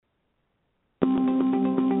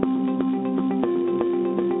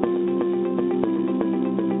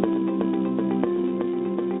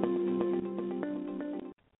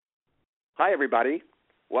Hi, everybody.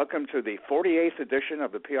 Welcome to the 48th edition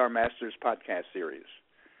of the PR Masters podcast series.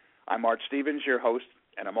 I'm Art Stevens, your host,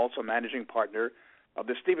 and I'm also managing partner of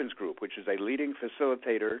the Stevens Group, which is a leading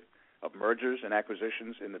facilitator of mergers and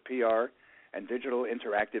acquisitions in the PR and digital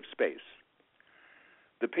interactive space.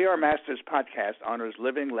 The PR Masters podcast honors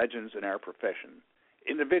living legends in our profession,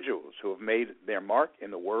 individuals who have made their mark in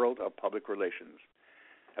the world of public relations.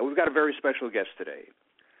 And we've got a very special guest today.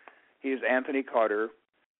 He is Anthony Carter,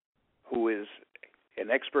 who is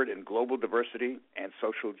an expert in global diversity and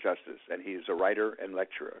social justice, and he is a writer and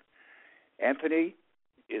lecturer. Anthony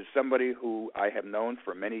is somebody who I have known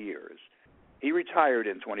for many years. He retired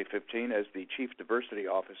in 2015 as the Chief Diversity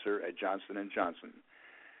Officer at Johnson & Johnson.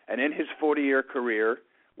 And in his 40-year career,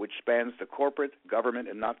 which spans the corporate, government,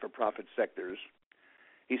 and not-for-profit sectors,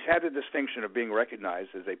 he's had the distinction of being recognized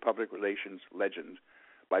as a public relations legend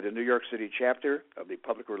by the New York City chapter of the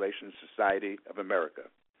Public Relations Society of America.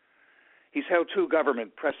 He's held 2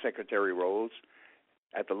 government press secretary roles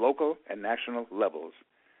at the local and national levels,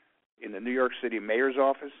 in the New York City Mayor's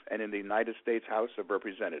Office and in the United States House of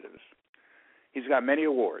Representatives. He's got many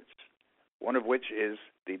awards, one of which is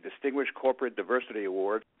the Distinguished Corporate Diversity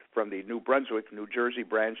Award from the New Brunswick-New Jersey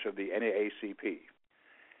Branch of the N.A.A.C.P.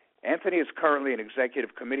 Anthony is currently an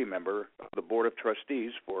executive committee member of the Board of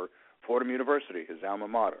Trustees for Fordham University, his alma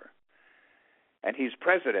mater. And he's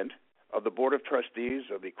president of the Board of Trustees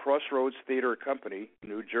of the Crossroads Theatre Company,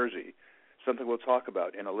 New Jersey, something we'll talk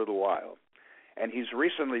about in a little while. And he's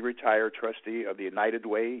recently retired trustee of the United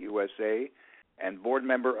Way USA and Board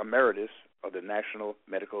Member-Emeritus of the National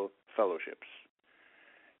Medical Fellowships.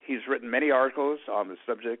 He's written many articles on the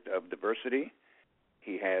subject of diversity.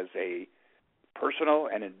 He has a personal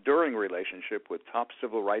and enduring relationship with top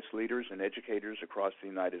civil rights leaders and educators across the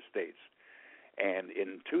United States. And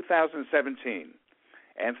in 2017,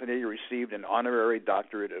 Anthony received an honorary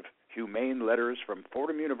doctorate of Humane letters from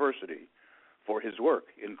Fordham University for his work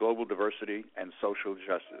in global diversity and social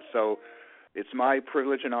justice. So it's my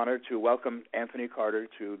privilege and honor to welcome Anthony Carter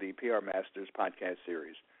to the PR Masters podcast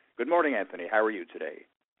series. Good morning, Anthony. How are you today?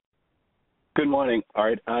 Good morning,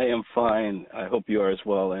 Art. I am fine. I hope you are as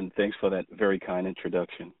well, and thanks for that very kind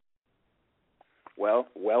introduction. Well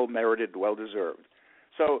merited, well-deserved.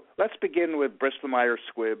 So let's begin with Bristol-Myers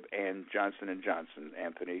Squibb and Johnson & Johnson,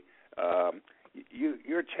 Anthony.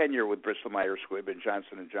 Your tenure with Bristol-Myers Squibb and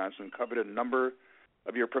Johnson & Johnson covered a number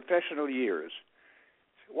of your professional years.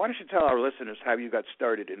 Why don't you tell our listeners how you got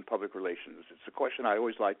started in public relations? It's a question I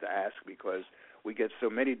always like to ask because we get so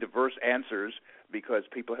many diverse answers because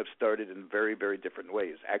people have started in very, very different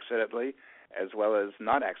ways, accidentally as well as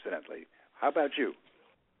not accidentally. How about you?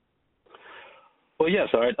 Well, yes,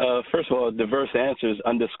 Art. First of all, diverse answers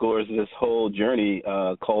underscores this whole journey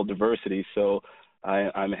called diversity. So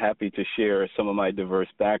I'm happy to share some of my diverse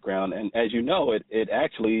background. And as you know, it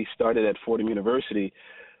actually started at Fordham University,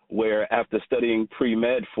 where after studying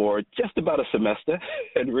pre-med for just about a semester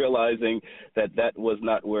and realizing that was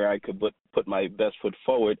not where I could put my best foot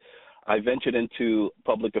forward, I ventured into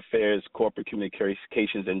public affairs, corporate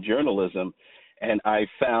communications, and journalism, and I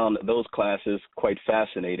found those classes quite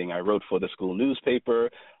fascinating. I wrote for the school newspaper.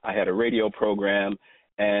 I had a radio program,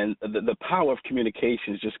 and the power of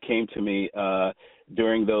communications just came to me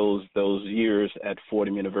during those years at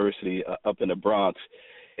Fordham University up in the Bronx.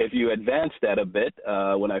 If you advance that a bit,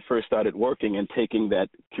 when I first started working and taking that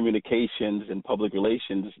communications and public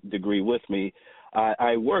relations degree with me,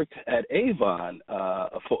 I worked at Avon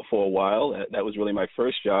for a while. That was really my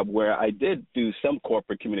first job, where I did do some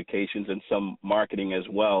corporate communications and some marketing as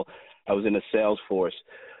well. I was in the sales force.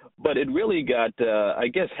 But it really got,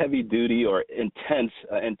 heavy duty or intense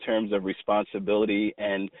in terms of responsibility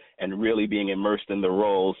and really being immersed in the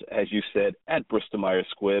roles, as you said, at Bristol-Myers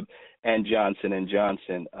Squibb and Johnson &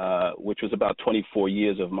 Johnson, which was about 24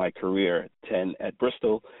 years of my career, 10 at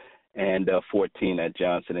Bristol and 14 at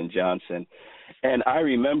Johnson & Johnson. And I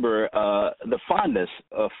remember the fondness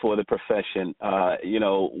for the profession.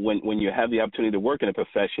 When you have the opportunity to work in a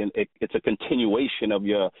profession, it's a continuation of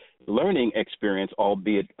your learning experience,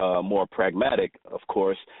 albeit more pragmatic, of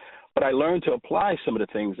course. But I learned to apply some of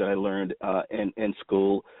the things that I learned in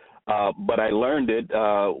school, but I learned it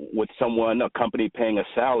with a company paying a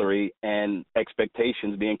salary and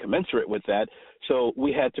expectations being commensurate with that. So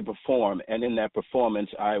we had to perform, and in that performance,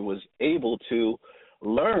 I was able to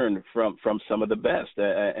learn from some of the best,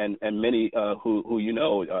 and many who you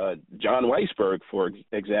know, John Weisberg, for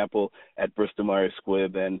example, at Bristol-Myers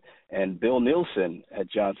Squibb, and Bill Nielsen at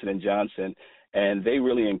Johnson & Johnson, and they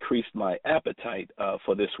really increased my appetite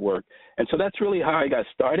for this work. And so that's really how I got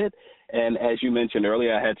started. And as you mentioned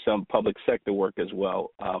earlier, I had some public sector work as well,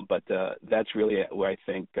 but that's really where I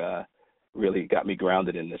think really got me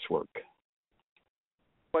grounded in this work.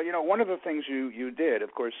 Well, one of the things you did,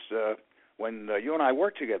 of course, when you and I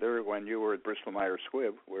worked together, when you were at Bristol-Myers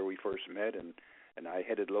Squibb, where we first met, and I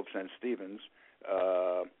headed Lopes and Stevens,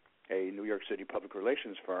 a New York City public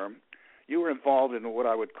relations firm, you were involved in what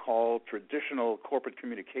I would call traditional corporate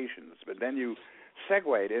communications, but then you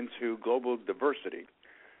segued into global diversity.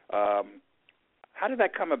 How did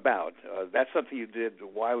that come about? That's something you did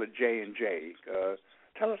while at J&J.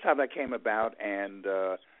 Tell us how that came about and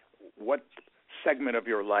what segment of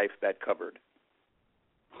your life that covered.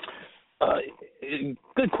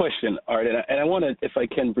 Good question, Art. And I want to, if I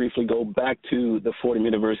can, briefly go back to the Fordham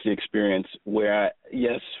University experience where,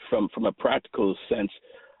 from a practical sense,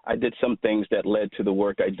 I did some things that led to the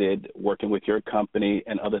work I did working with your company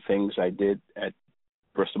and other things I did at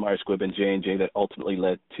Bristol-Myers Squibb and J&J that ultimately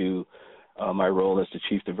led to my role as the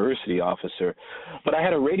Chief Diversity Officer. But I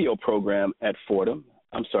had a radio program at Fordham,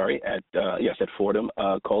 at Fordham,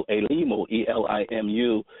 called Elimu,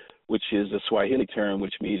 E-L-I-M-U, which is a Swahili term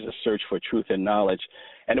which means a search for truth and knowledge.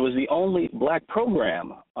 And it was the only black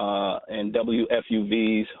program in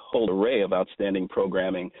WFUV's whole array of outstanding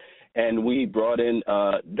programming. And we brought in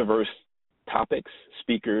diverse topics,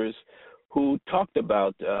 speakers, who talked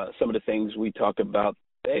about some of the things we talk about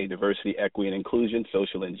today: diversity, equity, and inclusion,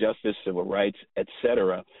 social injustice, civil rights,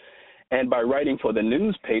 etc. And by writing for the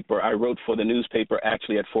newspaper, I wrote for the newspaper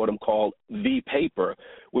actually at Fordham called The Paper,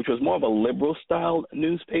 which was more of a liberal-style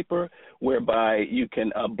newspaper whereby you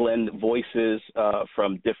can blend voices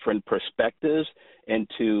from different perspectives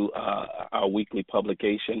into our weekly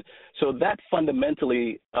publication. So that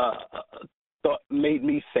fundamentally made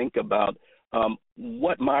me think about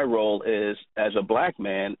what my role is as a black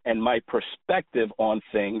man and my perspective on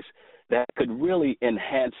things that could really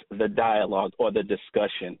enhance the dialogue or the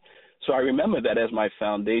discussion. So I remember that as my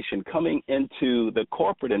foundation, coming into the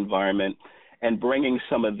corporate environment and bringing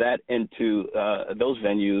some of that into those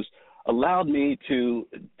venues allowed me to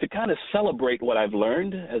kind of celebrate what I've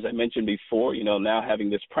learned, as I mentioned before, now having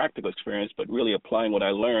this practical experience, but really applying what I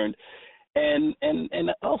learned, and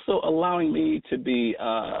also allowing me to be,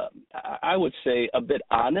 I would say, a bit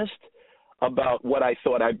honest about what I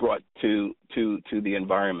thought I brought to the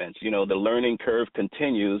environment. The learning curve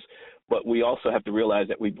continues, but we also have to realize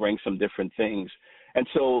that we bring some different things. And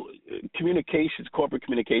so communications, corporate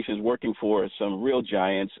communications, working for some real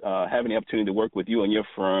giants, having the opportunity to work with you and your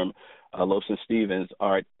firm, Lopes and Stevens,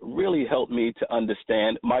 Art, really helped me to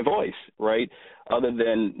understand my voice, right? Other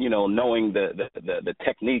than, knowing the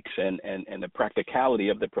techniques and the practicality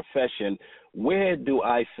of the profession, where do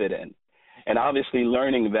I fit in? And obviously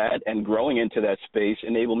learning that and growing into that space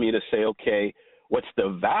enabled me to say, okay, what's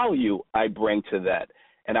the value I bring to that?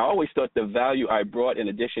 And I always thought the value I brought, in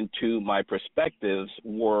addition to my perspectives,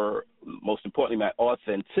 were, most importantly, my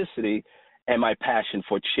authenticity and my passion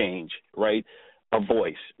for change, right? A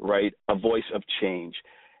voice, right? A voice of change.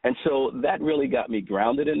 And so that really got me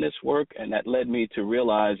grounded in this work, and that led me to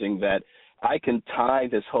realizing that I can tie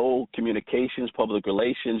this whole communications, public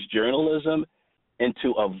relations, journalism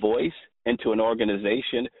into a voice, into an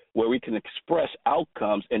organization where we can express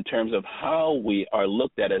outcomes in terms of how we are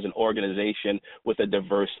looked at as an organization with a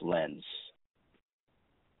diverse lens.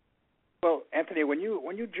 Well, Anthony, when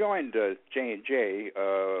you joined J&J,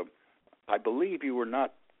 I believe you were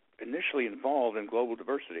not initially involved in global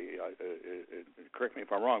diversity. Correct me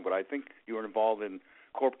if I'm wrong, but I think you were involved in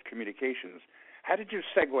corporate communications. How did you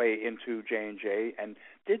segue into J&J, and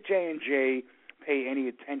did J&J pay any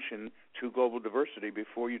attention to global diversity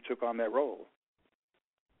before you took on that role?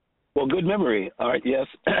 Well, good memory. All right, yes,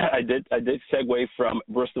 I did segue from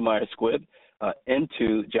Bristol-Myers Squibb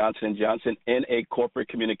into Johnson & Johnson in a corporate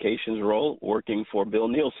communications role, working for Bill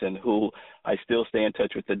Nielsen, who I still stay in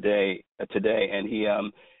touch with today, and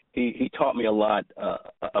he taught me a lot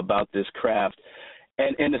about this craft.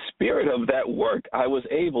 And in the spirit of that work, I was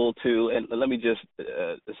able to, and let me just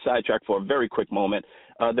sidetrack for a very quick moment,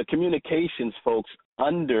 the communications folks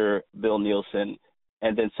under Bill Nielsen,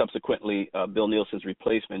 and then subsequently Bill Nielsen's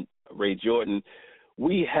replacement, Ray Jordan,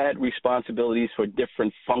 we had responsibilities for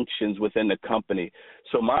different functions within the company.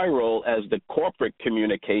 So my role as the corporate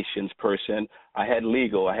communications person, I had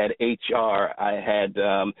legal, I had HR, I had,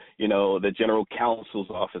 the general counsel's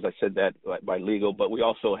office. I said that by legal, but we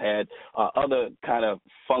also had other kind of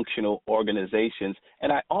functional organizations.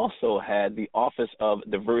 And I also had the Office of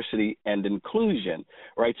Diversity and Inclusion,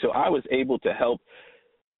 right? So I was able to help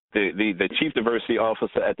the Chief Diversity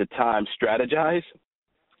Officer at the time strategize,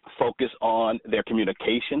 focus on their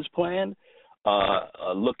communications plan,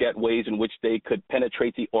 look at ways in which they could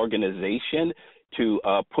penetrate the organization to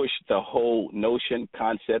push the whole notion,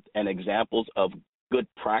 concept, and examples of good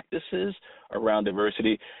practices around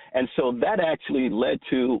diversity. And so that actually led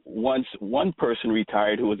to once one person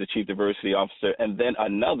retired who was the chief diversity officer, and then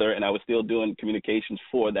another, and I was still doing communications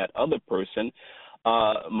for that other person.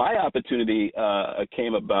 My opportunity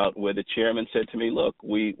came about where the chairman said to me, look,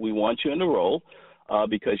 we want you in the role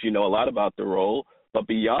because you know a lot about the role. But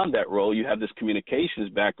beyond that role, you have this communications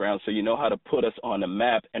background, so you know how to put us on the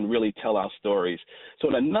map and really tell our stories. So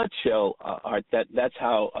in a nutshell, Art, that's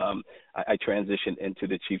how I transitioned into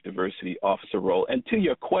the Chief Diversity Officer role. And to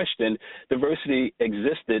your question, diversity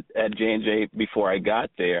existed at J&J before I got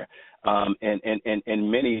there in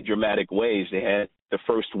many dramatic ways. They had the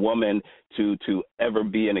first woman to ever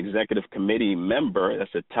be an executive committee member,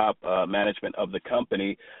 that's the top management of the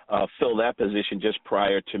company, fill that position just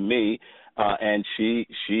prior to me. And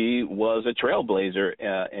she was a trailblazer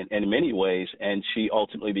in many ways, and she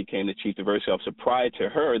ultimately became the Chief Diversity Officer. Prior to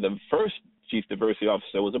her, the first Chief Diversity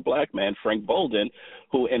Officer was a black man, Frank Bolden,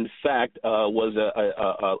 who in fact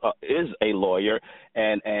is a lawyer,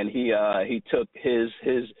 and he took his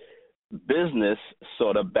business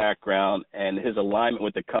sort of background and his alignment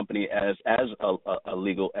with the company as a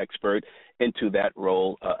legal expert into that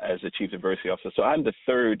role as the Chief Diversity Officer. So I'm the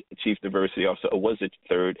third Chief Diversity Officer, or was the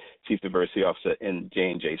third Chief Diversity Officer in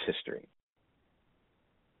J&J's history.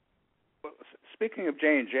 Well, speaking of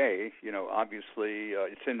J&J, obviously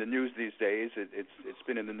it's in the news these days. It's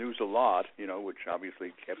been in the news a lot, which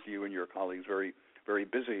obviously kept you and your colleagues very, very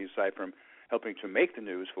busy, aside from helping to make the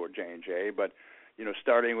news for J&J. But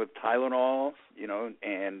starting with Tylenol,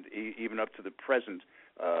 and even up to the present,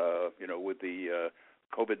 with the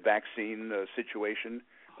COVID vaccine situation.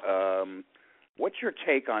 What's your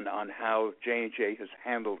take on how J&J has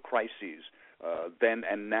handled crises then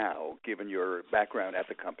and now, given your background at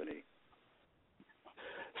the company?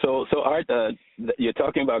 So Art, you're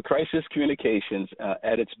talking about crisis communications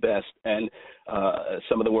at its best, and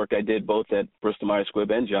some of the work I did both at Bristol-Myers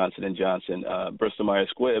Squibb and Johnson & Johnson. Bristol-Myers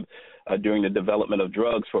Squibb during the development of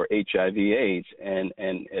drugs for HIV/AIDS, and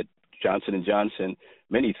at Johnson & Johnson,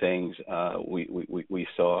 many things we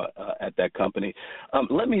saw at that company.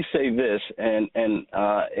 Let me say this, and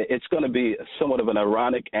it's going to be somewhat of an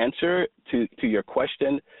ironic answer to your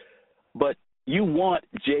question, but you want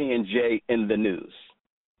J&J in the news,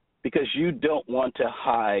 because you don't want to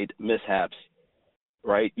hide mishaps,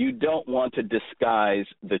 right? You don't want to disguise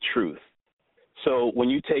the truth. So when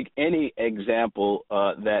you take any example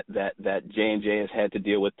that J&J has had to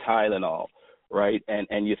deal with Tylenol, right,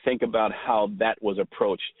 and you think about how that was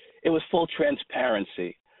approached, it was full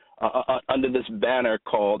transparency under this banner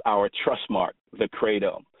called our trust mark, the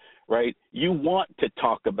Credo, right? You want to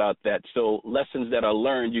talk about that, so lessons that are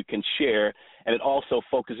learned you can share, and it also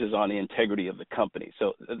focuses on the integrity of the company.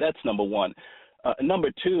 So that's number one. Number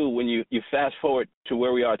two, when you fast forward to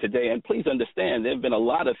where we are today, and please understand there have been a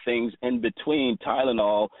lot of things in between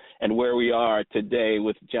Tylenol and where we are today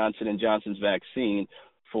with Johnson & Johnson's vaccine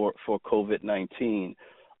for COVID-19.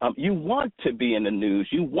 You want to be in the news.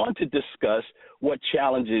 You want to discuss what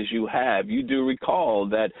challenges you have. You do recall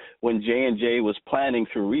that when J&J was planning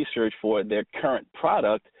through research for their current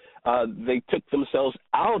product, they took themselves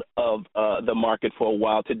out of the market for a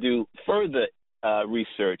while to do further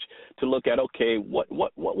research to look at, okay, what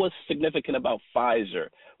was significant about Pfizer?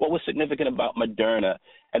 What was significant about Moderna?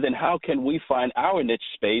 And then how can we find our niche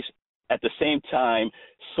space at the same time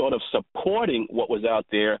sort of supporting what was out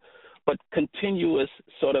there, but continuous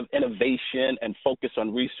sort of innovation and focus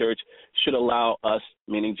on research should allow us,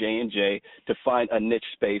 meaning J&J, to find a niche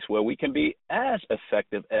space where we can be as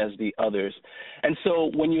effective as the others. And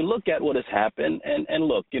so when you look at what has happened, and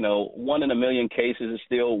look, 1 in a million cases is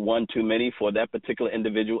still one too many for that particular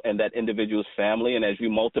individual and that individual's family. And as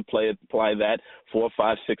you apply that 4,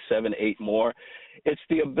 5, 6, 7, 8 more, it's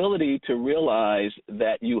the ability to realize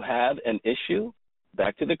that you have an issue.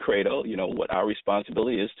 Back to the Credo, what our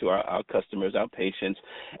responsibility is to our customers, our patients,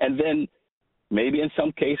 and then maybe in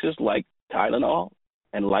some cases like Tylenol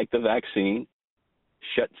and like the vaccine,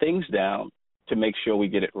 shut things down to make sure we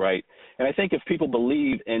get it right. And I think if people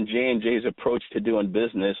believe in J&J's approach to doing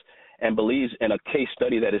business and believes in a case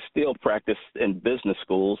study that is still practiced in business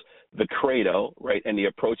schools, the Credo, right, and the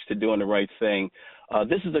approach to doing the right thing,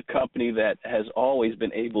 this is a company that has always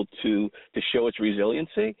been able to show its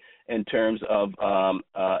resiliency in terms of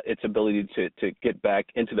its ability to get back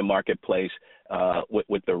into the marketplace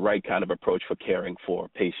with the right kind of approach for caring for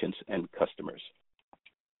patients and customers.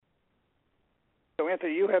 So,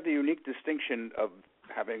 Anthony, you have the unique distinction of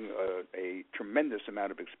having a tremendous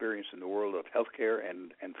amount of experience in the world of healthcare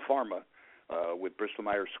and pharma with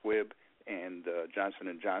Bristol-Myers Squibb and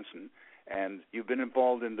Johnson & Johnson, and you've been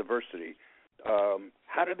involved in diversity.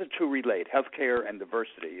 how do the two relate, healthcare and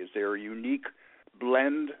diversity? Is there a unique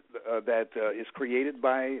blend that is created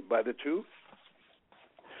by the two?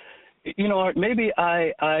 You know, Art, maybe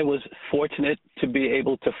I was fortunate to be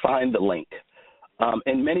able to find the link.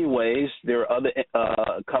 In many ways, there are other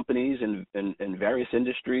companies in various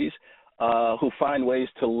industries who find ways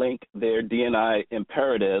to link their D&I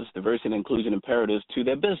imperatives, diversity and inclusion imperatives, to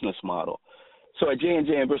their business model. So at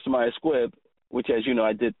J&J and Bristol-Myers Squibb, which, as you know,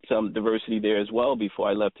 I did some diversity there as well before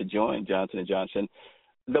I left to join Johnson & Johnson,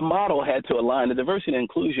 the model had to align. The diversity and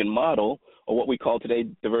inclusion model, or what we call today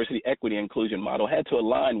diversity, equity, and inclusion model, had to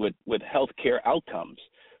align with healthcare outcomes.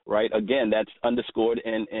 Right. Again, that's underscored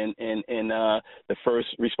in the first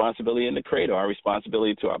responsibility in the credo, our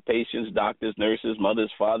responsibility to our patients, doctors, nurses,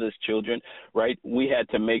 mothers, fathers, children. Right. We had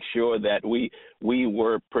to make sure that we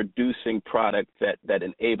were producing products that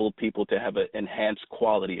enabled people to have an enhanced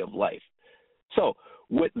quality of life. So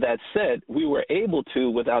with that said, we were able to,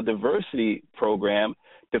 with our diversity program,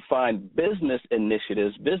 define business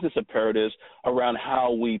initiatives, business imperatives around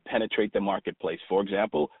how we penetrate the marketplace. For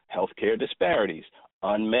example, healthcare disparities,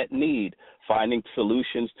 unmet need, finding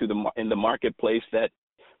solutions in the marketplace that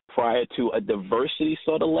prior to a diversity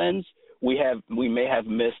sort of lens, we may have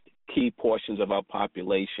missed key portions of our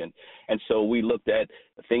population. And so we looked at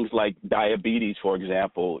things like diabetes, for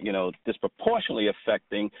example, disproportionately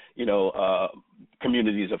affecting,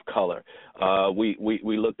 communities of color.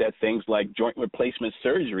 We looked at things like joint replacement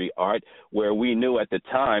surgery, Art, where we knew at the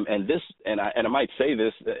time, and I might say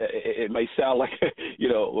this, it may sound like,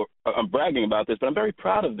 I'm bragging about this, but I'm very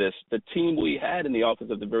proud of this. The team we had in the Office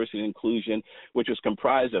of Diversity and Inclusion, which was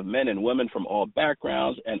comprised of men and women from all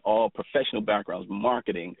backgrounds and all professional backgrounds,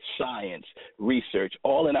 marketing, science, research,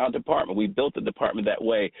 all in our department. We built the department that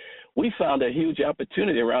way. We found a huge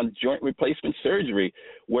opportunity around joint replacement surgery,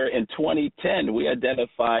 where in 2010 we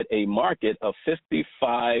identified a market of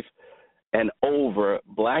 55 and over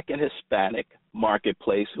Black and Hispanic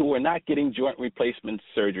marketplace who were not getting joint replacement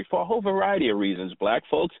surgery for a whole variety of reasons. Black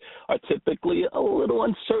folks are typically a little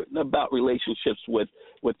uncertain about relationships with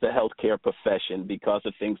the healthcare profession because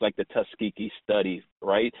of things like the Tuskegee study,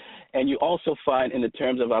 right? And you also find in the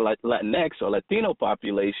terms of our Latinx or Latino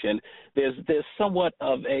population, there's somewhat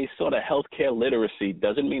of a sort of healthcare literacy.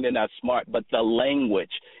 Doesn't mean they're not smart, but the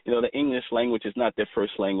language, the English language is not their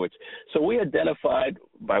first language. So we identified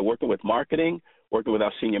by working with marketing, working with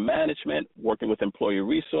our senior management, working with employee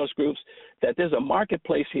resource groups, that there's a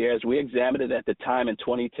marketplace here, as we examined it at the time in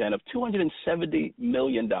 2010, of $270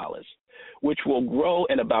 million, which will grow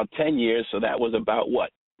in about 10 years. So that was about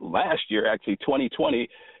last year, actually, 2020,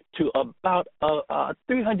 to about a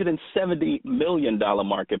 $370 million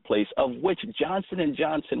marketplace, of which Johnson &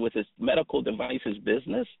 Johnson, with its medical devices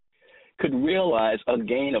business, could realize a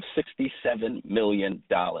gain of $67 million.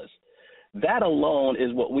 That alone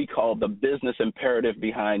is what we call the business imperative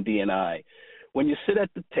behind D&I. When you sit at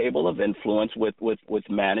the table of influence with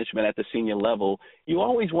management at the senior level, you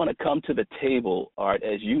always want to come to the table, Art,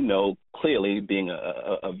 as you know clearly, being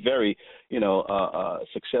a very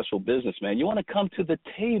successful businessman. You want to come to the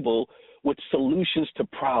table with solutions to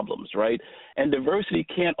problems, right? And diversity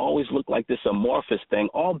can't always look like this amorphous thing,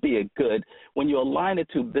 albeit good. When you align it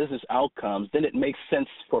to business outcomes, then it makes sense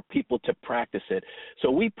for people to practice it.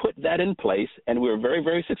 So we put that in place, and we were very,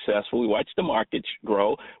 very successful. We watched the market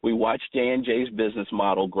grow. We watched J&J's business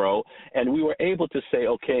model grow, and we were able to say,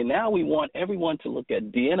 okay, now we want everyone to look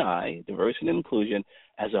at D&I, diversity and inclusion,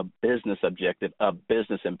 as a business objective, a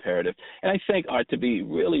business imperative. And I think, Art, to be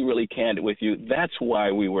really, really candid with you, that's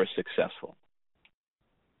why we were successful.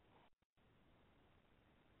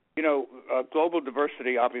 Global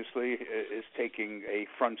diversity obviously is taking a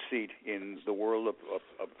front seat in the world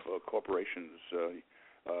of corporations,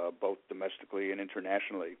 both domestically and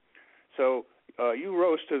internationally. So you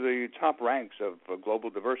rose to the top ranks of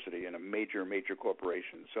global diversity in a major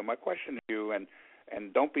corporation. So my question to you,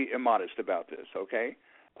 and don't be immodest about this, okay?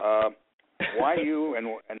 Why you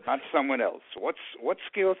and not someone else? What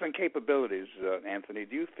skills and capabilities, Anthony,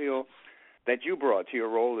 do you feel that you brought to your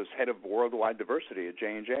role as head of worldwide diversity at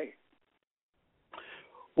J&J?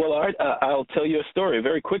 Well, Art, I'll tell you a story, a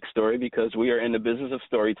very quick story, because we are in the business of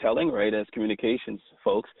storytelling, right, as communications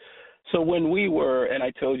folks. So when we were, and I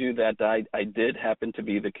told you that I did happen to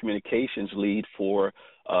be the communications lead for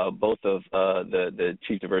both of the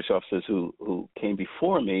chief diversity officers who came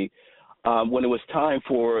before me, when it was time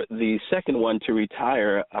for the second one to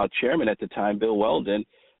retire, our chairman at the time, Bill Weldon,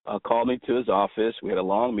 called me to his office. We had a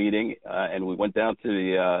long meeting, and we went down to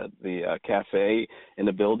the cafe in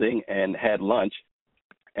the building and had lunch,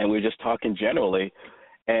 and we were just talking generally.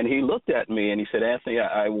 And he looked at me and he said, Anthony,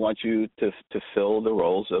 I want you to fill the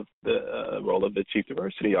role of the Chief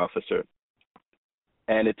Diversity Officer.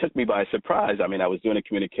 And it took me by surprise. I mean, I was doing the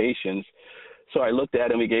communications. So I looked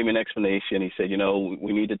at him, he gave me an explanation. He said,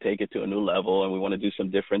 we need to take it to a new level and we want to do some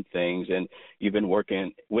different things. And you've been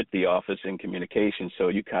working with the office in communications, so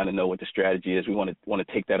you kind of know what the strategy is. We want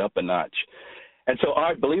to take that up a notch. And so,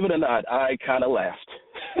 Art, believe it or not, I kind of laughed,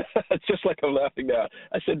 just like I'm laughing now.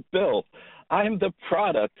 I said, Bill, I'm the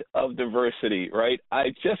product of diversity, right? I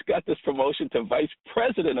just got this promotion to Vice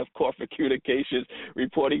President of Corporate Communications,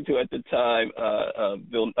 reporting to, at the time,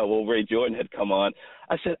 Ray Jordan had come on.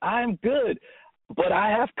 I said, I'm good, but I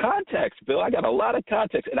have contacts, Bill. I got a lot of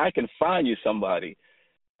contacts, and I can find you somebody.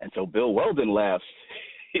 And so Bill Weldon laughs.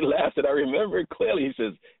 He laughs, and I remember it clearly. He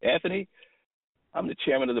says, Anthony, I'm the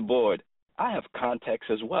chairman of the board. I have contacts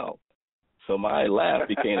as well. So my laugh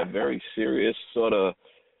became a very serious sort of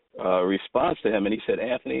response to him, and he said,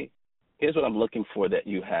 Anthony, here's what I'm looking for that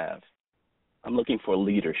you have. I'm looking for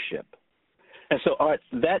leadership. And so, Art,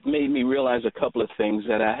 that made me realize a couple of things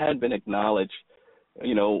that I had been acknowledged,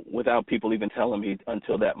 without people even telling me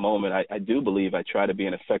until that moment. I do believe I try to be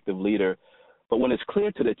an effective leader, but when it's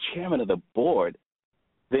clear to the chairman of the board,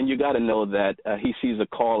 then you got to know that he sees a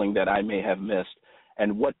calling that I may have missed,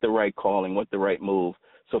 and what the right calling, what the right move.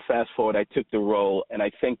 So fast forward, I took the role, and I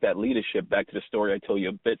think that leadership, back to the story I told you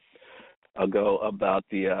a bit ago about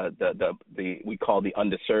the we call the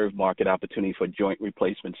underserved market opportunity for joint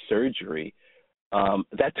replacement surgery,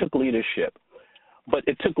 that took leadership. But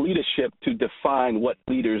it took leadership to define what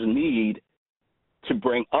leaders need to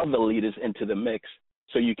bring other leaders into the mix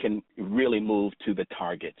so you can really move to the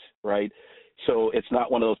targets, right? So it's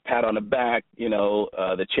not one of those pat on the back,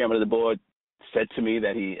 the chairman of the board said to me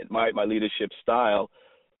that he admired my leadership style.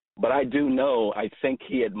 But I do know, I think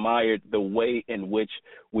he admired the way in which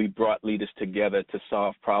we brought leaders together to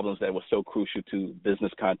solve problems that were so crucial to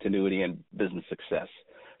business continuity and business success.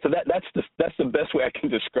 So that's the best way I can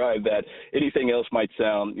describe that. Anything else might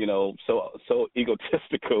sound, so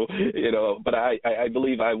egotistical, but I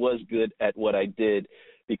believe I was good at what I did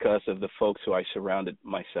because of the folks who I surrounded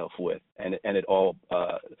myself with, and it all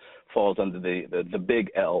falls under the big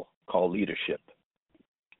L called leadership.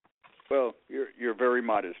 Well, you're very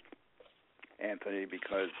modest, Anthony,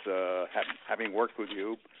 because having worked with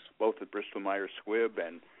you both at Bristol-Myers Squibb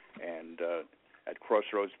and at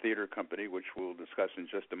Crossroads Theatre Company, which we'll discuss in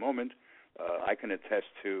just a moment, I can attest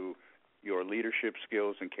to your leadership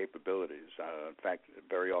skills and capabilities. In fact,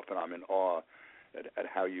 very often I'm in awe at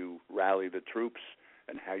how you rally the troops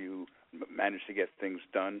and how you manage to get things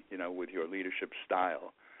done, with your leadership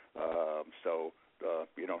style. So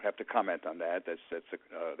you don't have to comment on that.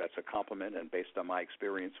 That's a compliment, and based on my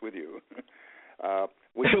experience with you. As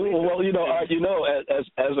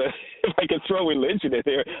if I could throw religion in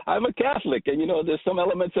there, I'm a Catholic, and there's some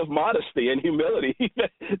elements of modesty and humility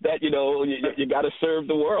that you got to serve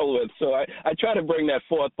the world with. So I try to bring that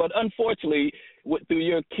forth, but unfortunately, through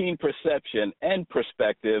your keen perception and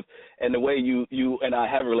perspective, and the way you and I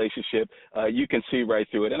have a relationship, you can see right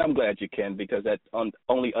through it, and I'm glad you can, because that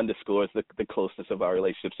only underscores the closeness of our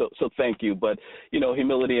relationship. So thank you. But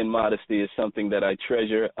humility and modesty is something that I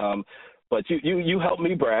treasure. But you help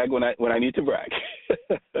me brag when I need to brag.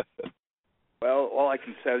 Well, all I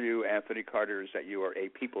can tell you, Anthony Carter, is that you are a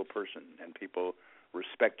people person, and people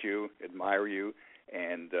respect you, admire you,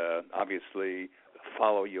 and obviously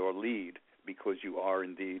follow your lead because you are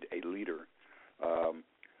indeed a leader.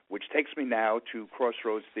 Which takes me now to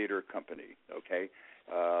Crossroads Theatre Company, okay?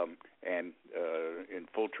 And in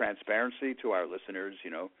full transparency to our listeners,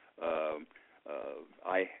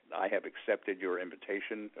 I have accepted your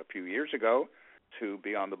invitation a few years ago to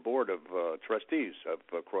be on the board of trustees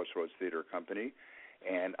of Crossroads Theatre Company,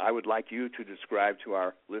 and I would like you to describe to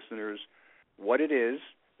our listeners what it is,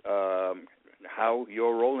 how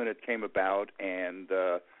your role in it came about, and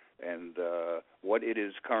what it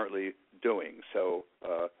is currently doing. So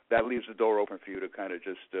that leaves the door open for you to kind of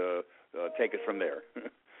just take it from there.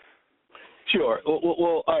 Sure. Well,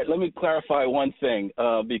 all right, let me clarify one thing,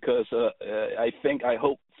 because I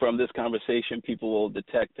hope from this conversation people will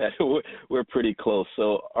detect that we're pretty close.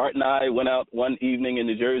 So Art and I went out one evening in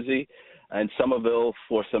New Jersey in Somerville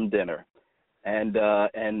for some dinner.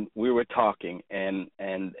 And we were talking, and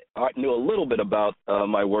Art knew a little bit about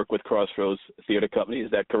my work with Crossroads Theatre Company.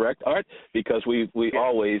 Is that correct, Art? Because we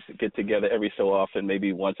always get together every so often,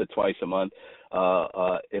 maybe once or twice a month,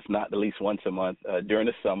 if not at least once a month during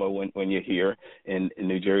the summer when you're here in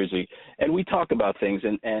New Jersey. And we talk about things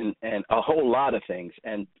and a whole lot of things.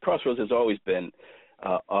 And Crossroads has always been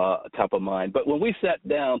top of mind. But when we sat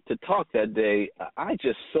down to talk that day, I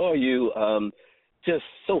just saw you just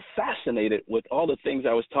so fascinated with all the things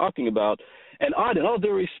I was talking about. And Art, in all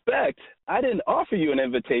due respect, I didn't offer you an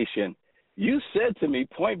invitation. You said to me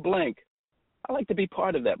point blank, "I'd like to be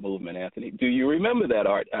part of that movement, Anthony." Do you remember that,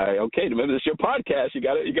 Art? Okay, remember this is your podcast. You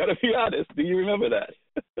got to be honest. Do you remember that?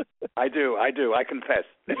 I do. I confess.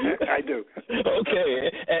 I do.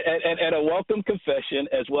 Okay, and a welcome confession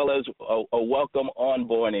as well as a welcome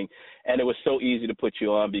onboarding. And it was so easy to put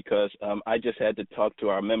you on because I just had to talk to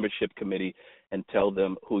our membership committee and tell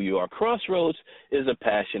them who you are. Crossroads is a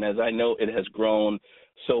passion, as I know it has grown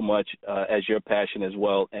so much as your passion as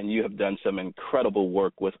well, and you have done some incredible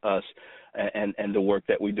work with us and the work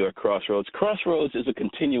that we do at Crossroads. Crossroads is a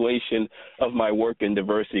continuation of my work in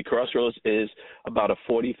diversity. Crossroads is about a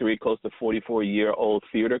 43, close to 44-year-old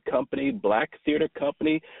theater company, black theater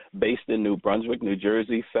company based in New Brunswick, New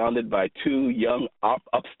Jersey, founded by two young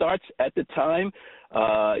upstarts at the time,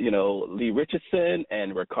 Lee Richardson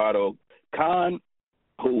and Ricardo Khan,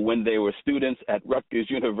 who, when they were students at Rutgers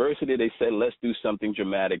University, they said, let's do something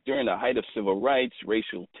dramatic during the height of civil rights,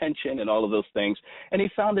 racial tension, and all of those things. And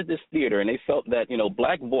they founded this theater, and they felt that,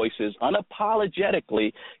 black voices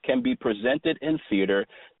unapologetically can be presented in theater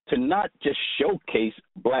to not just showcase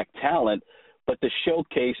black talent, but to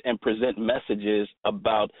showcase and present messages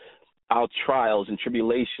about our trials and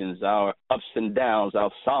tribulations, our ups and downs,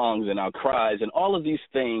 our songs and our cries, and all of these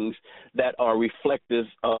things that are reflective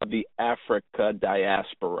of the Africa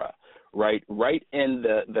diaspora, right? Right in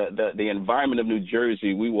the environment of New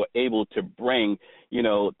Jersey, we were able to bring,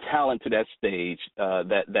 talent to that stage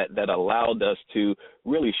that allowed us to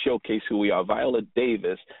really showcase who we are. Viola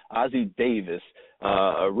Davis, Ozzie Davis,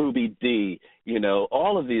 Ruby Dee,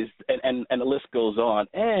 all of these, and the list goes on.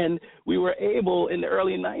 And we were able in the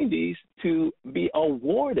early 90s to be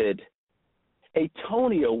awarded a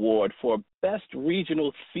Tony Award for Best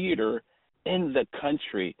Regional Theater in the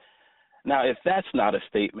country. Now, if that's not a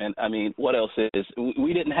statement, I mean, what else is?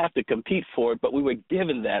 We didn't have to compete for it, but we were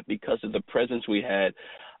given that because of the presence we had.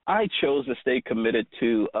 I chose to stay committed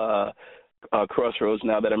to Crossroads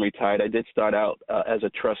now that I'm retired. I did start out as a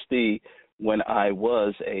trustee when I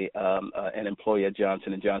was an employee at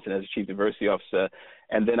Johnson & Johnson as a chief diversity officer,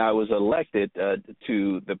 and then I was elected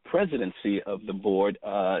to the presidency of the board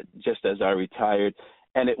just as I retired,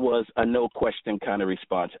 and it was a no question kind of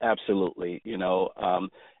response, absolutely,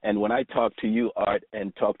 and when I talk to you, Art,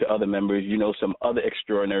 and talk to other members, some other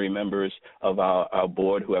extraordinary members of our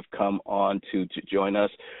board who have come on to join us,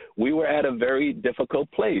 we were at a very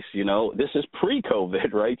difficult place, This is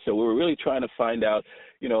pre-COVID, right? So we were really trying to find out,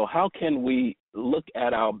 how can we look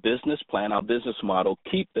at our business plan, our business model,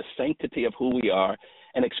 keep the sanctity of who we are,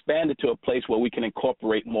 and expand it to a place where we can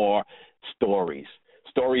incorporate more stories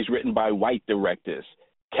written by white directors,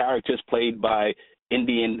 characters played by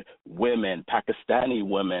Indian women, Pakistani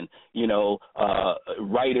women,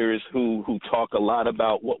 writers who talk a lot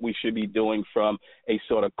about what we should be doing from a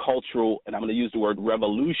sort of cultural, and I'm going to use the word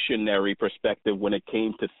revolutionary perspective when it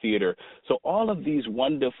came to theater. So all of these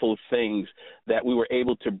wonderful things that we were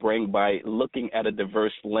able to bring by looking at a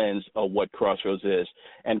diverse lens of what Crossroads is.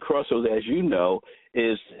 And Crossroads, as you know,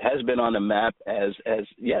 has been on the map as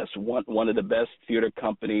yes, one of the best theater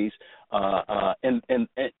companies and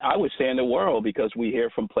I would say in the world, because we hear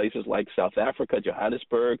from places like South Africa,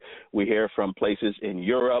 Johannesburg, we hear from places in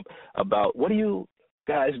Europe about what are you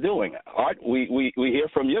guys doing? Art, we hear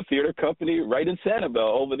from your theater company right in Sanibel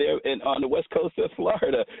over there on the west coast of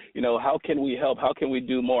Florida. How can we help? How can we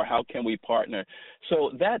do more? How can we partner?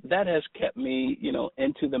 So that has kept me,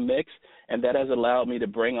 into the mix, and that has allowed me to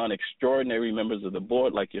bring on extraordinary members of the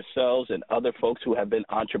board like yourselves and other folks who have been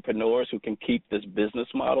entrepreneurs who can keep this business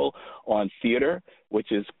model on theater,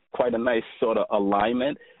 which is quite a nice sort of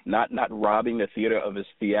alignment, not robbing the theater of its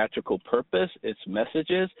theatrical purpose, its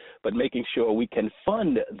messages, but making sure we can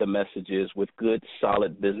fund the messages with good,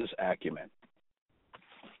 solid business acumen.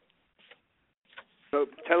 So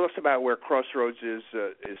tell us about where Crossroads is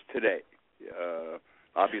today.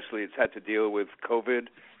 Obviously, it's had to deal with COVID,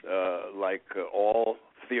 like all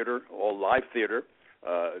theater, all live theater.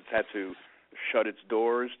 It's had to shut its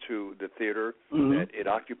doors to the theater that it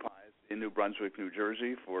occupies in New Brunswick, New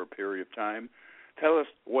Jersey, for a period of time. Tell us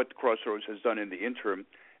what Crossroads has done in the interim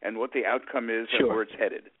and what the outcome is and where it's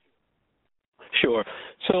headed. Sure.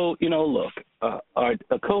 So, look,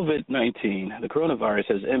 COVID-19, the coronavirus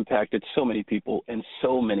has impacted so many people in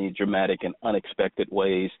so many dramatic and unexpected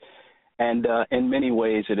ways. And in many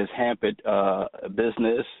ways, it has hampered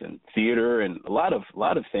business and theater and a lot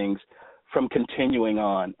of things from continuing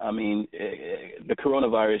on. I mean, the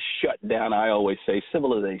coronavirus shut down, I always say,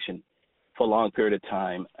 civilization for a long period of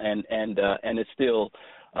time, and it's still,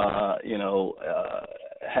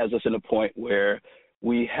 has us in a point where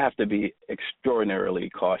we have to be extraordinarily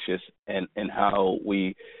cautious in how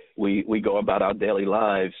we go about our daily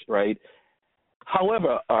lives, right?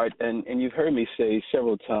 However, Art, and you've heard me say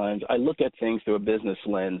several times, I look at things through a business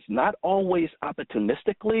lens, not always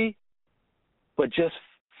opportunistically, but just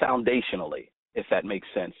foundationally, if that makes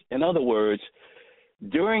sense. In other words,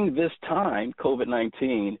 during this time,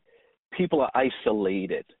 COVID-19, people are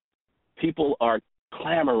isolated. People are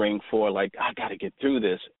clamoring for, like, I got to get through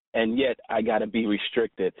this, and yet I got to be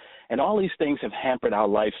restricted. And all these things have hampered our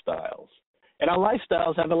lifestyles. And our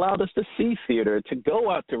lifestyles have allowed us to see theater, to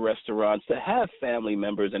go out to restaurants, to have family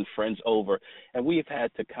members and friends over. And we've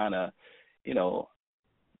had to kind of,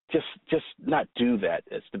 just not do that.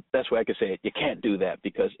 It's the best way I can say it. You can't do that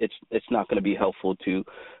because it's not going to be helpful to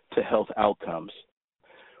health outcomes.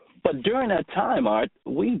 But during that time, Art,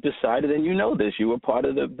 we decided, and you know this, you were part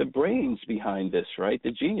of the brains behind this, right,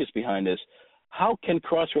 the genius behind this. How can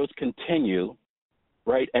Crossroads continue,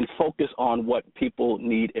 right, and focus on what people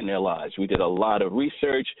need in their lives? We did a lot of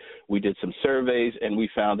research. We did some surveys, and we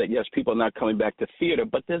found that, yes, people are not coming back to theater,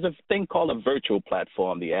 but there's a thing called a virtual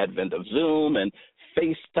platform, the advent of Zoom and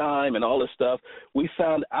FaceTime and all this stuff. We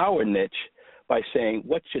found our niche by saying,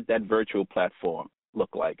 what should that virtual platform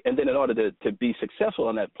look like? And then in order to be successful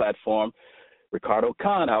on that platform, Ricardo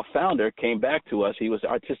Kahn, our founder, came back to us. He was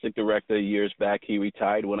artistic director years back. He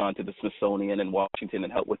retired, went on to the Smithsonian in Washington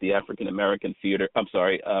and helped with the African American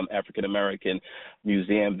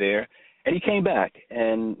Museum there. And he came back,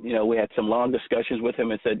 and, we had some long discussions with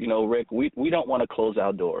him and said, Rick, we don't want to close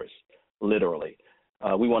our doors, literally.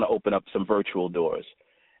 We want to open up some virtual doors.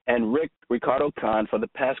 And Ricardo Kahn, for the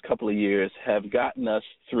past couple of years, has gotten us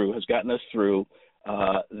through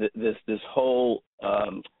this whole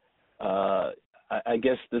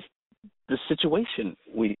this situation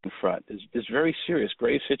we confront, this very serious,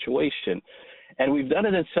 grave situation. And we've done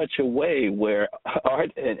it in such a way where, Art,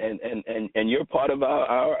 and you're part of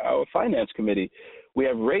our finance committee, we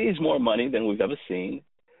have raised more money than we've ever seen.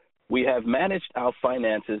 We have managed our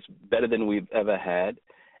finances better than we've ever had.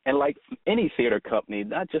 And like any theater company,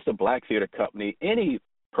 not just a black theater company, any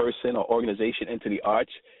person or organization into the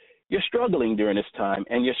arts, you're struggling during this time,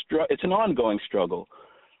 and it's an ongoing struggle.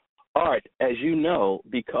 Art, as you know,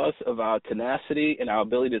 because of our tenacity and our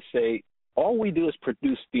ability to say, all we do is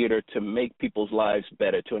produce theater to make people's lives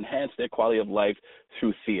better, to enhance their quality of life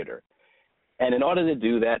through theater. And in order to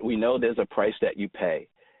do that, we know there's a price that you pay.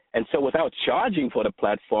 And so without charging for the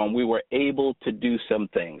platform, we were able to do some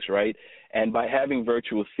things, right? And by having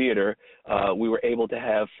virtual theater, we were able to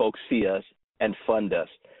have folks see us and fund us.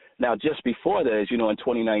 Now, just before that, as you know, in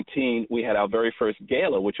 2019, we had our very first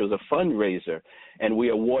gala, which was a fundraiser, and we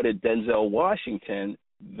awarded Denzel Washington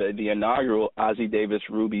the inaugural Ossie Davis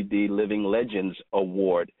Ruby Dee Living Legends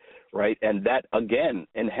Award, right? And that, again,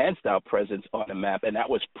 enhanced our presence on the map, and that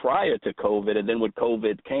was prior to COVID. And then when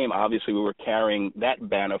COVID came, obviously we were carrying that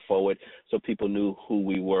banner forward so people knew who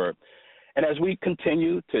we were. And as we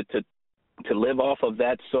continue to live off of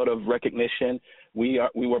that sort of recognition, we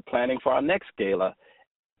were planning for our next gala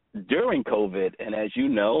during COVID, and as you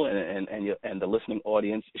know, and the listening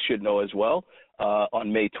audience should know as well,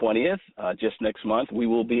 on May 20th, just next month, we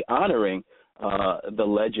will be honoring the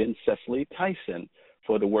legend Cecily Tyson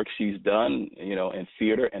for the work she's done, in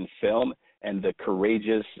theater and film, and the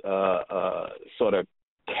courageous sort of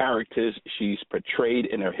characters she's portrayed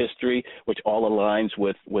in her history, which all aligns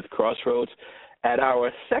with Crossroads, at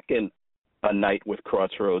our second Night with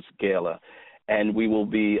Crossroads gala. And we will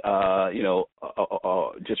be,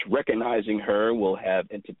 just recognizing her. We'll have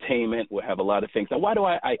entertainment. We'll have a lot of things. Now, why do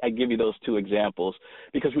I give you those two examples?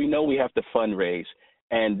 Because we know we have to fundraise.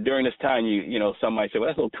 And during this time, some might say, well,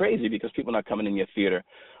 that's a little crazy because people are not coming in your theater.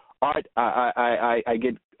 Art, I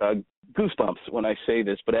get goosebumps when I say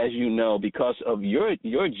this. But as you know, because of your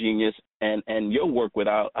genius and your work with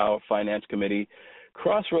our finance committee,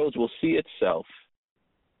 Crossroads will see itself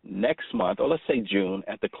next month, or let's say June,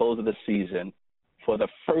 at the close of the season, for the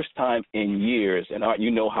first time in years, and Art, you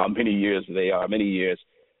know how many years they are,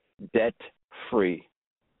 debt-free.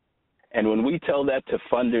 And when we tell that to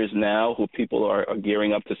funders now, who people are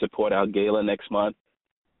gearing up to support our gala next month,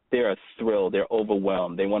 they're thrilled, they're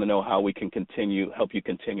overwhelmed. They want to know how we can help you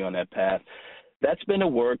continue on that path. That's been a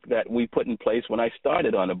work that we put in place when I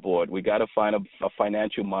started on the board. We got to find a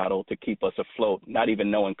financial model to keep us afloat, not even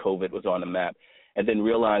knowing COVID was on the map. And then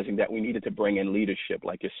realizing that we needed to bring in leadership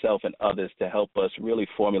like yourself and others to help us really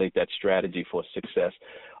formulate that strategy for success.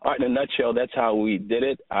 Art, in a nutshell, that's how we did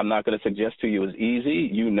it. I'm not going to suggest to you it was easy.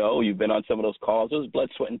 You've been on some of those calls. It was blood,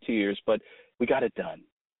 sweat, and tears, but we got it done.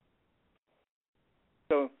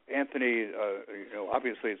 So, Anthony,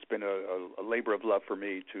 obviously it's been a labor of love for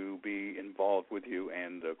me to be involved with you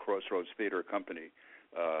and the Crossroads Theatre Company.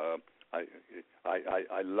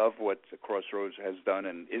 I love what Crossroads has done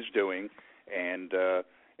and is doing, and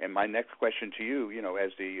my next question to you,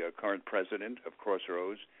 as the current president of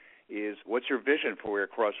Crossroads, is what's your vision for where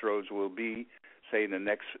Crossroads will be, say, in the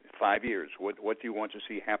next 5 years? What do you want to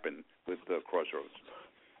see happen with Crossroads?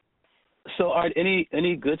 So, Art,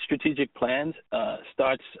 any good strategic plans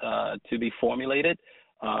starts to be formulated,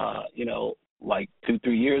 like 2-3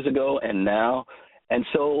 years ago and now. And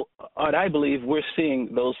so, Art, I believe we're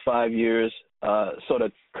seeing those 5 years sort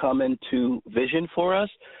of come into vision for us.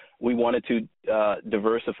 We wanted to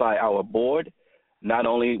diversify our board, not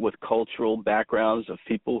only with cultural backgrounds of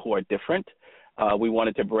people who are different. We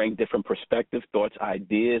wanted to bring different perspectives, thoughts,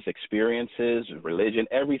 ideas, experiences, religion,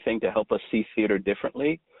 everything to help us see theater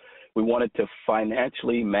differently. We wanted to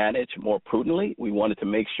financially manage more prudently. We wanted to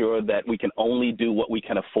make sure that we can only do what we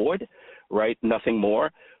can afford, right? Nothing more.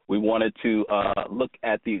 We wanted to look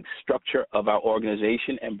at the structure of our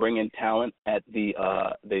organization and bring in talent at the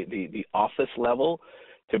office level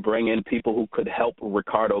to bring in people who could help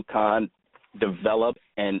Ricardo Khan develop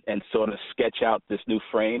and sort of sketch out this new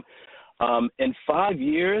frame. In 5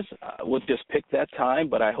 years, we'll just pick that time,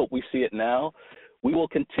 but I hope we see it now. We will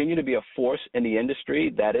continue to be a force in the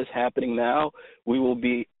industry. That is happening now. We will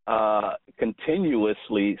be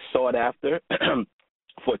continuously sought after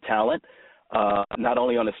for talent, not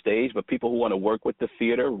only on the stage, but people who want to work with the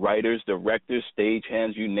theater, writers, directors,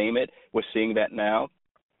 stagehands, you name it. We're seeing that now.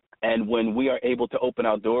 And when we are able to open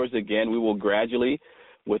our doors again, we will gradually,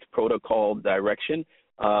 with protocol direction,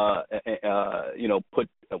 put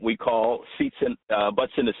we call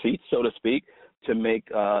butts in the seats, so to speak, to make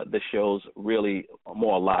the shows really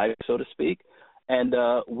more alive, so to speak. And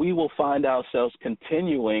we will find ourselves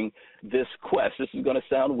continuing this quest. This is going to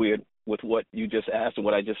sound weird with what you just asked and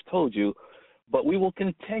what I just told you, but we will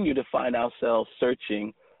continue to find ourselves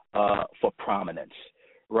searching for prominence,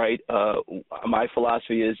 right? My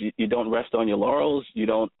philosophy is you don't rest on your laurels. You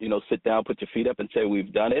don't, sit down, put your feet up and say,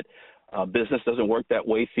 we've done it. Business doesn't work that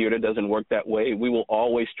way. Theater doesn't work that way. We will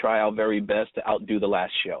always try our very best to outdo the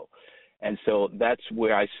last show. And so that's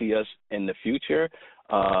where I see us in the future,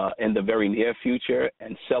 in the very near future,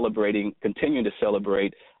 and continuing to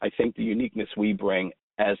celebrate, I think, the uniqueness we bring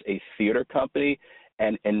as a theater company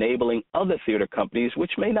and enabling other theater companies,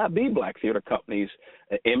 which may not be black theater companies,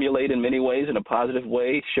 emulate in many ways in a positive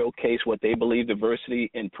way, showcase what they believe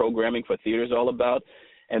diversity in programming for theater is all about.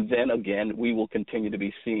 And then, again, we will continue to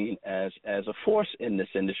be seen as a force in this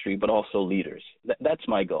industry, but also leaders. That's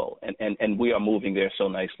my goal, and we are moving there so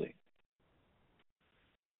nicely.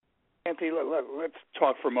 Anthony, let's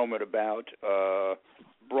talk for a moment about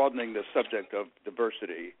broadening the subject of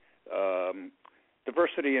diversity.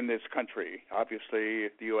 Diversity in this country. Obviously,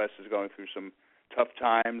 the U.S. is going through some tough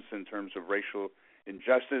times in terms of racial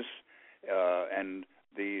injustice and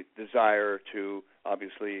the desire to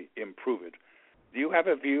obviously improve it. Do you have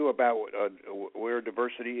a view about where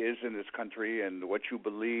diversity is in this country and what you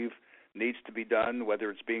believe needs to be done, whether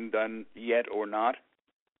it's being done yet or not?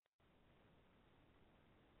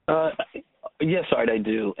 Yes, Art, I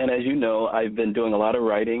do. And as you know, I've been doing a lot of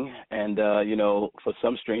writing, and, for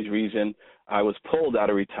some strange reason, I was pulled out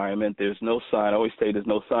of retirement. There's no sign. I always say there's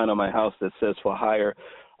no sign on my house that says for hire.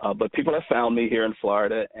 But people have found me here in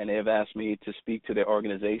Florida, and they have asked me to speak to their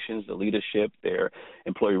organizations, the leadership, their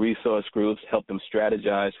employee resource groups, help them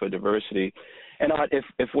strategize for diversity. And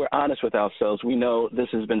if we're honest with ourselves, we know this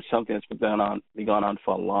has been something that's been gone on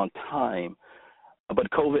for a long time.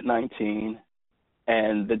 But COVID-19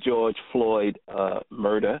 and the George Floyd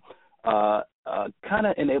murder kind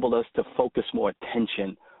of enabled us to focus more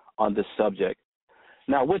attention on this subject.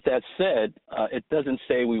 Now, with that said, it doesn't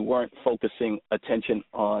say we weren't focusing attention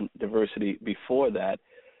on diversity before that.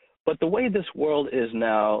 But the way this world is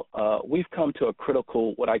now, we've come to a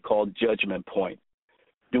critical, what I call, judgment point.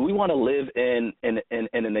 Do we want to live in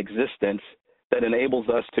an existence that enables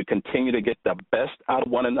us to continue to get the best out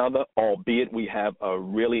of one another, albeit we have a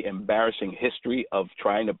really embarrassing history of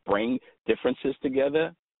trying to bring differences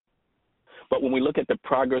together? But when we look at the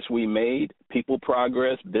progress we made, people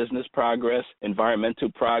progress, business progress,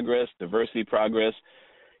 environmental progress, diversity progress,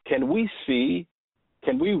 can we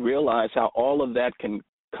realize how all of that can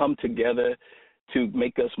come together to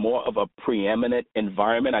make us more of a preeminent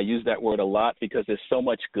environment? I use that word a lot because there's so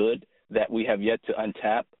much good that we have yet to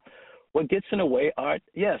untap. What gets in the way, Art,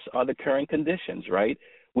 yes, are the current conditions, right?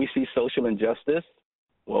 We see social injustice.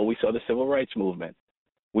 Well, we saw the civil rights movement.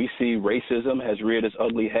 We see racism has reared its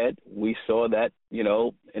ugly head. We saw that,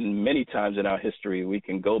 in many times in our history. We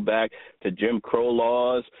can go back to Jim Crow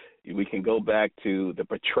laws. We can go back to the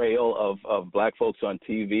portrayal of black folks on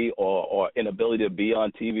TV or inability to be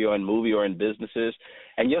on TV or in movie or in businesses.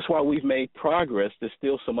 And yes, while we've made progress, there's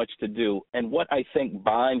still so much to do. And what I think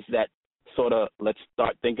binds that sort of let's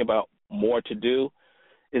start thinking about more to do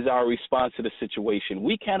is our response to the situation.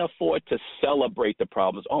 We can't afford to celebrate the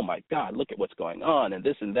problems. Oh, my God, look at what's going on and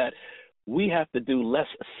this and that. We have to do less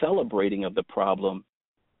celebrating of the problem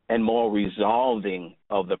and more resolving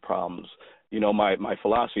of the problems. My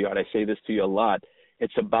philosophy, Art, I say this to you a lot,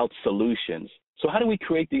 it's about solutions. So how do we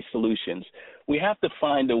create these solutions? We have to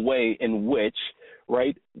find a way in which,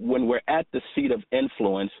 right, when we're at the seat of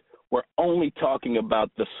influence, we're only talking about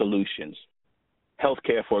the solutions.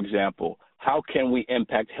 Healthcare, for example. How can we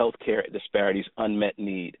impact healthcare disparities, unmet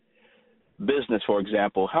need? Business, for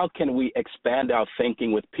example. How can we expand our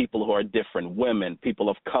thinking with people who are different, women, people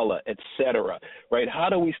of color, et cetera, right? How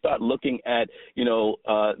do we start looking at,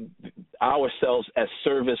 ourselves as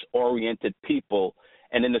service-oriented people,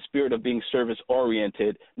 and in the spirit of being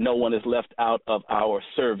service-oriented, no one is left out of our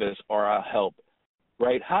service or our help,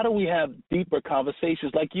 right? How do we have deeper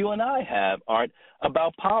conversations like you and I have, Art,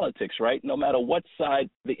 about politics, right? No matter what side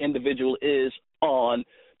the individual is on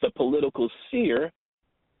the political sphere,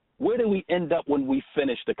 where do we end up when we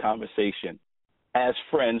finish the conversation? As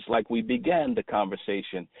friends, like we began the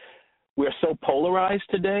conversation. We're so polarized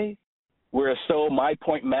today. We're so my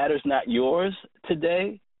point matters, not yours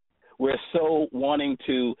today. We're so wanting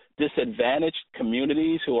to disadvantage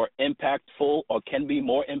communities who are impactful or can be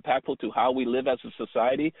more impactful to how we live as a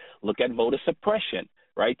society. Look at voter suppression,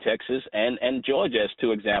 right? Texas and Georgia as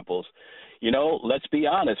two examples. Let's be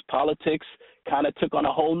honest, politics kind of took on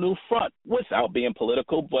a whole new front without being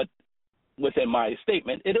political, but within my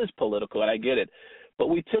statement, it is political, and I get it. But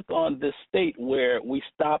we took on this state where we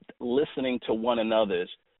stopped listening to one another's,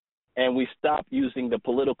 and we stopped using the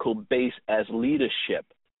political base as leadership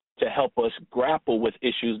to help us grapple with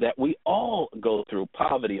issues that we all go through: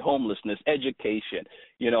 poverty, homelessness, education,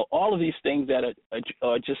 all of these things that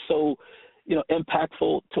are just so,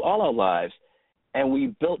 impactful to all our lives. And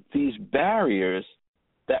we built these barriers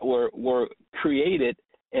that were created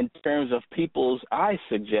in terms of people's, I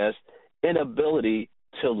suggest, inability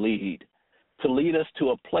to lead us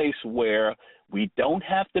to a place where we don't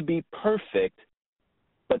have to be perfect,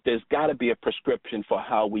 but there's got to be a prescription for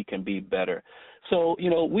how we can be better. So,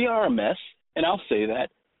 we are a mess, and I'll say that,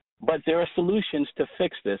 but there are solutions to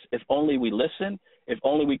fix this if only we listen, if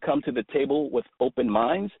only we come to the table with open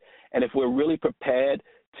minds, and if we're really prepared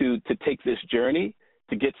to take this journey,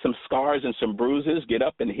 to get some scars and some bruises, get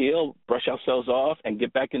up and heal, brush ourselves off, and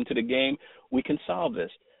get back into the game, we can solve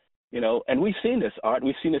this. And we've seen this, Art.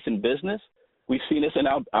 We've seen this in business. We've seen this in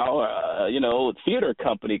our theater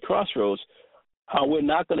company, Crossroads, how we're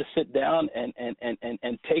not going to sit down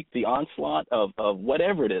and take the onslaught of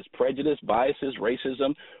whatever it is, prejudice, biases,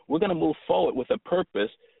 racism. We're going to move forward with a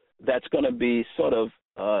purpose that's going to be sort of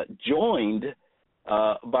joined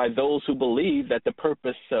by those who believe that the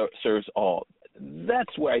purpose serves all.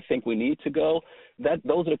 That's where I think we need to go.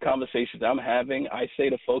 Those are the conversations I'm having. I say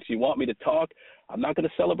to folks, you want me to talk? I'm not going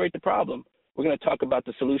to celebrate the problem. We're going to talk about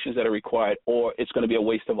the solutions that are required, or it's going to be a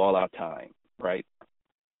waste of all our time, right?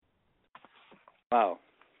 Wow,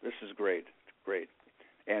 this is great.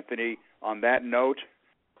 Anthony, on that note,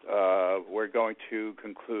 we're going to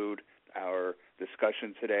conclude our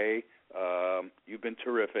discussion today. You've been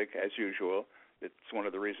terrific, as usual. It's one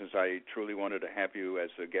of the reasons I truly wanted to have you as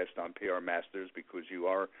a guest on PR Masters, because you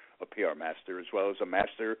are a PR master as well as a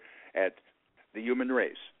master at the human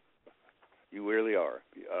race. You really are.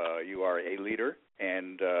 You are a leader,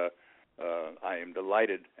 and I am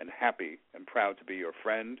delighted and happy and proud to be your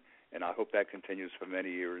friend, and I hope that continues for many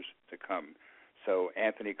years to come. So,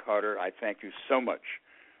 Anthony Carter, I thank you so much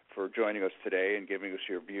for joining us today and giving us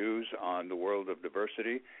your views on the world of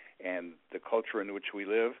diversity and the culture in which we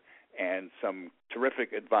live, and some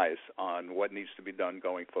terrific advice on what needs to be done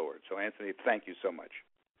going forward. So, Anthony, thank you so much.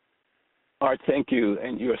 Art, thank you,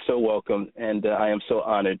 and you are so welcome, and I am so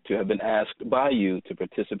honored to have been asked by you to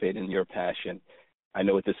participate in your passion. I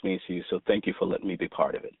know what this means to you, so thank you for letting me be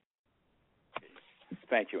part of it.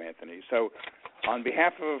 Thank you, Anthony. So, on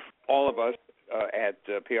behalf of all of us at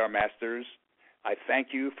PR Masters, I thank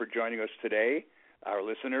you for joining us today, our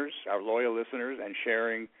listeners, our loyal listeners, and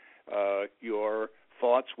sharing your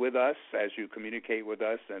thoughts with us as you communicate with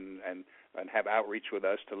us and have outreach with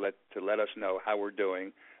us to let us know how we're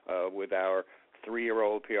doing with our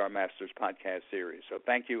 3-year-old PR Masters podcast series. So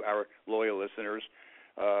thank you, our loyal listeners.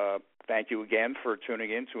 Thank you again for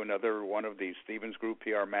tuning in to another one of the Stevens Group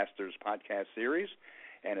PR Masters podcast series.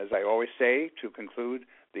 And as I always say, to conclude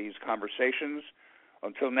these conversations,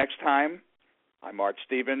 until next time, I'm Art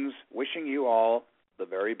Stevens, wishing you all the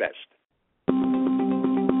very best.